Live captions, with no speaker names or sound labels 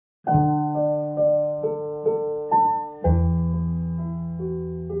Hi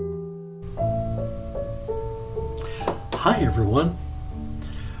everyone.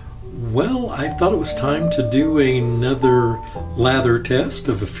 Well, I thought it was time to do another lather test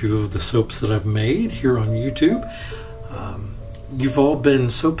of a few of the soaps that I've made here on YouTube. You've all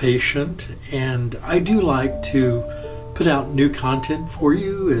been so patient, and I do like to put out new content for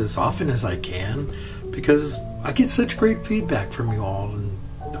you as often as I can because I get such great feedback from you all, and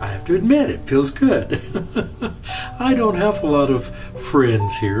I have to admit it feels good. I don't have a lot of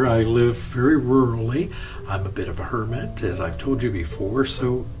friends here. I live very rurally. I'm a bit of a hermit, as I've told you before,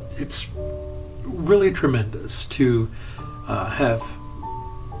 so it's really tremendous to have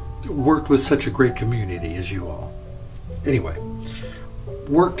worked with such a great community as you all. Anyway,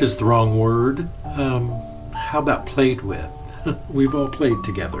 worked is the wrong word. How about played with? We've all played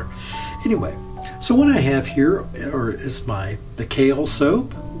together. Anyway, so what I have here is the Kale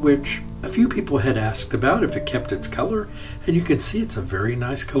soap, which a few people had asked about if it kept its color, and you can see it's a very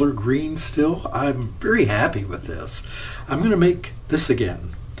nice color, green still. I'm very happy with this. I'm going to make this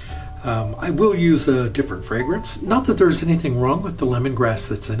again. I will use a different fragrance. Not that there's anything wrong with the lemongrass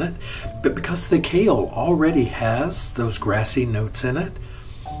that's in it, but because the Kale already has those grassy notes in it,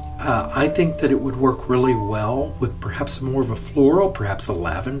 I think that it would work really well with perhaps more of a floral, perhaps a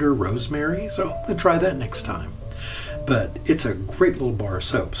lavender, rosemary. So I'm going to try that next time. But it's a great little bar of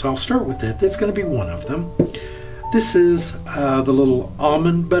soap. So I'll start with it. That's going to be one of them. This is the little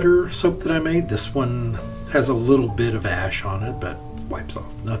almond butter soap that I made. This one has a little bit of ash on it, but wipes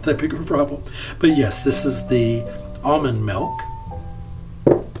off. Not that big of a problem. But yes, this is the almond milk.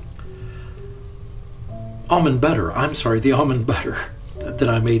 Almond butter. I'm sorry, the almond butter that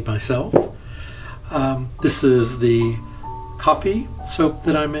I made myself. This is the coffee soap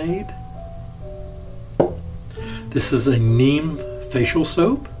that I made. This is a neem facial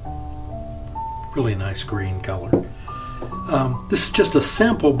soap. Really nice green color. This is just a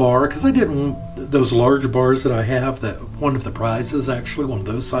sample bar because I didn't, those large bars that I have, that one of the prizes actually, one of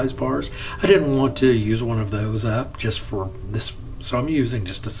those size bars, I didn't want to use one of those up just for this, so I'm using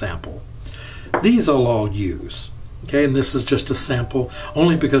just a sample. These I'll all use. Okay, and this is just a sample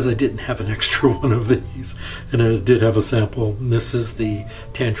only because I didn't have an extra one of these, and I did have a sample. And this is the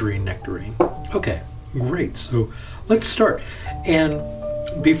tangerine nectarine. Okay, great. So let's start. And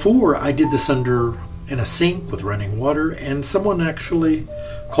before I did this in a sink with running water, and someone actually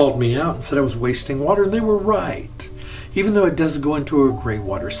called me out and said I was wasting water, and they were right. Even though it does go into a gray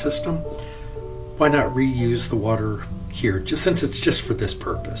water system, why not reuse the water here, just since it's just for this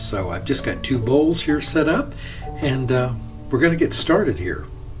purpose. So I've just got two bowls here set up, and we're going to get started here.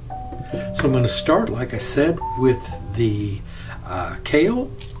 So I'm going to start, like I said, with the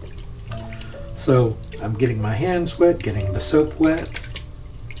Kale. So I'm getting my hands wet, getting the soap wet.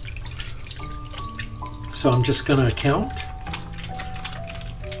 So I'm just going to count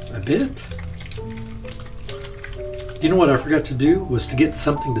a bit. You know what I forgot to do was to get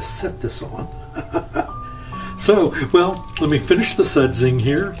something to set this on. So, well, let me finish the sudsing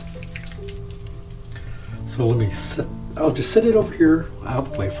here. So let me set, I'll just set it over here out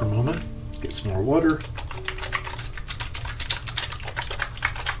of the way for a moment. Get some more water.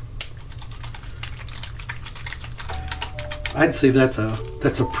 I'd say that's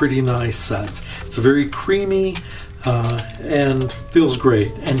a pretty nice suds. It's very creamy and feels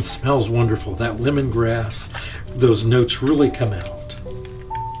great and smells wonderful. That lemongrass, those notes really come out.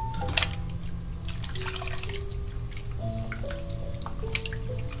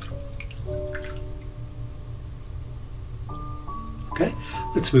 Okay,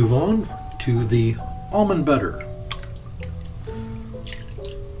 let's move on to the almond butter.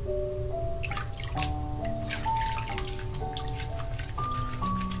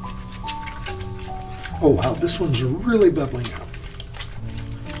 Oh wow, this one's really bubbling up.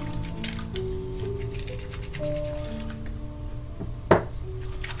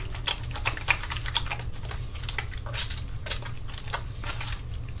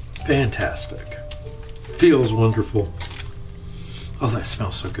 Fantastic. Feels wonderful. Oh, that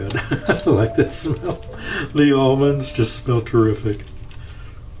smells so good. I like that smell. The almonds just smell terrific.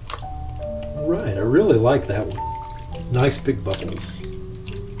 Right, I really like that one. Nice big bubbles.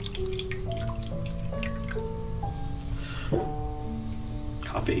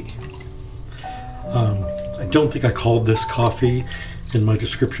 Coffee. I don't think I called this coffee in my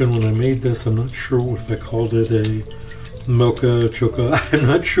description when I made this. I'm not sure if I called it a mocha choca. I'm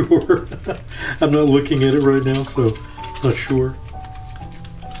not sure. I'm not looking at it right now, so not sure.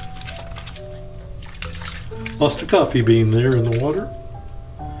 Lost a coffee bean there in the water.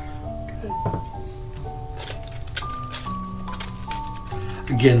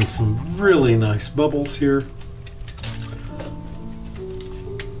 Okay. Again, some really nice bubbles here.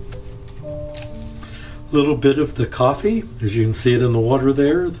 Little bit of the coffee, as you can see it in the water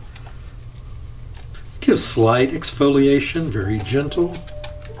there. Gives slight exfoliation, very gentle.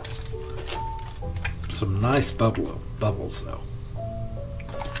 Some nice bubbles though.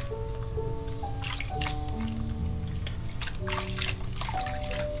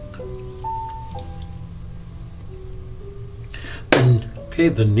 Okay,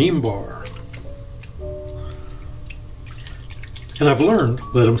 the neem bar. And I've learned,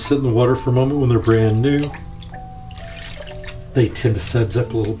 let them sit in the water for a moment when they're brand new. They tend to suds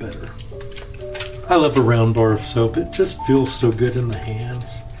up a little better. I love a round bar of soap. It just feels so good in the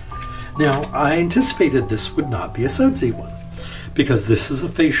hands. Now, I anticipated this would not be a sudsy one because this is a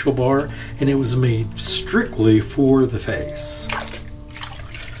facial bar and it was made strictly for the face.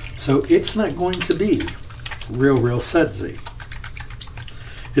 So it's not going to be real sudsy.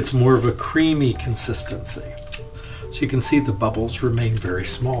 It's more of a creamy consistency. So you can see the bubbles remain very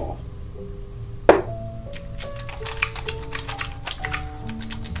small.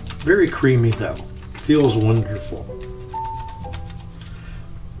 Very creamy though. Feels wonderful.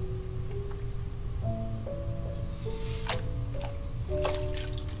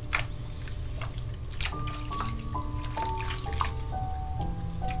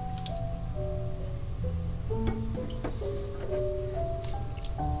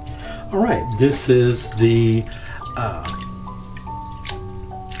 All right, this is the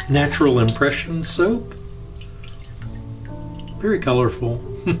Natural Impression soap. Very colorful.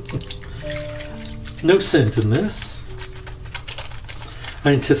 No scent in this.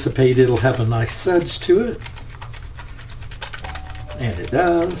 I anticipate it'll have a nice suds to it. And it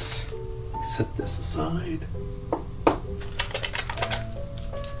does. Set this aside.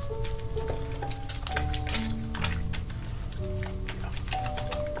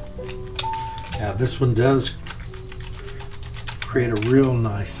 Yeah, this one does create a real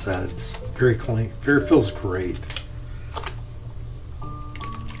nice suds. Very clean. Very feels great.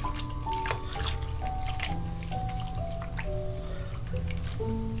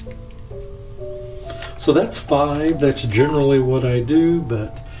 So that's 5. That's generally what I do,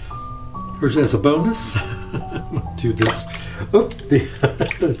 but here's as a bonus. I'm going to do this. Oh,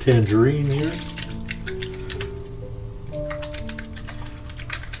 the tangerine here.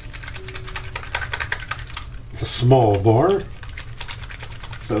 It's a small bar,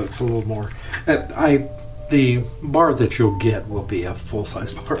 so it's a little more. The bar that you'll get will be a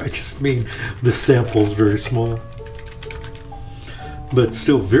full-size bar. I just mean the sample is very small, but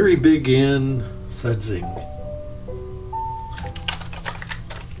still very big in sudsing.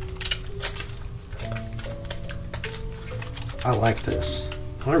 I like this.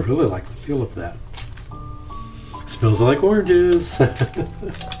 I really like the feel of that. It smells like oranges.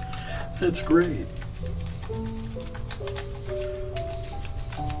 That's great.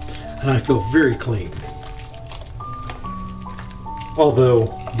 And I feel very clean.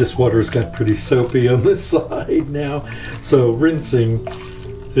 Although this water's got pretty soapy on this side now, so rinsing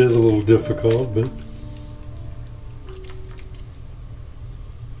is a little difficult, but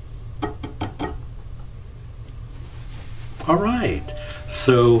all right.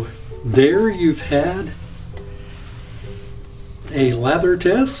 So there you've had a lather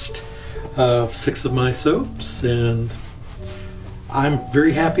test of 6 of my soaps, and I'm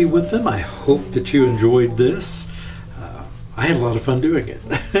very happy with them. I hope that you enjoyed this. I had a lot of fun doing it,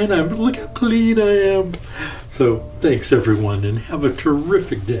 and look how clean I am. So thanks everyone, and have a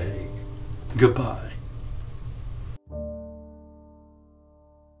terrific day. Goodbye.